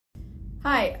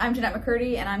Hi, I'm Jennette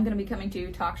McCurdy, and I'm going to be coming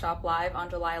to Talk Shop Live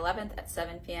on July 11th at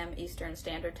 7 p.m. Eastern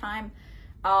Standard Time.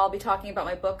 I'll be talking about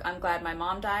my book, I'm Glad My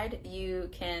Mom Died. We're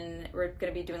going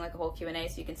to be doing like a whole Q&A,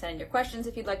 so you can send in your questions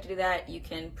if you'd like to do that. You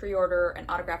can pre-order an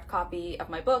autographed copy of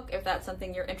my book if that's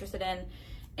something you're interested in.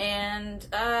 And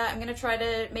I'm going to try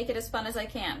to make it as fun as I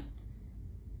can.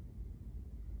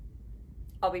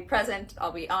 I'll be present,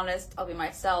 I'll be honest, I'll be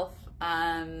myself.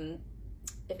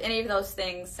 If any of those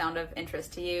things sound of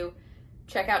interest to you,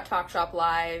 check out Talk Shop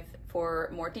Live for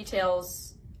more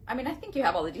details. I mean, I think you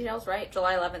have all the details, right?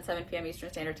 July 11th, 7 p.m.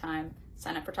 Eastern Standard Time.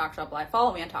 Sign up for Talk Shop Live.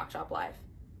 Follow me on Talk Shop Live.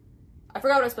 I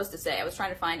forgot what I was supposed to say. I was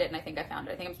trying to find it, and I think I found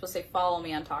it. I think I'm supposed to say follow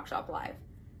me on Talk Shop Live.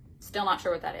 Still not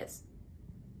sure what that is.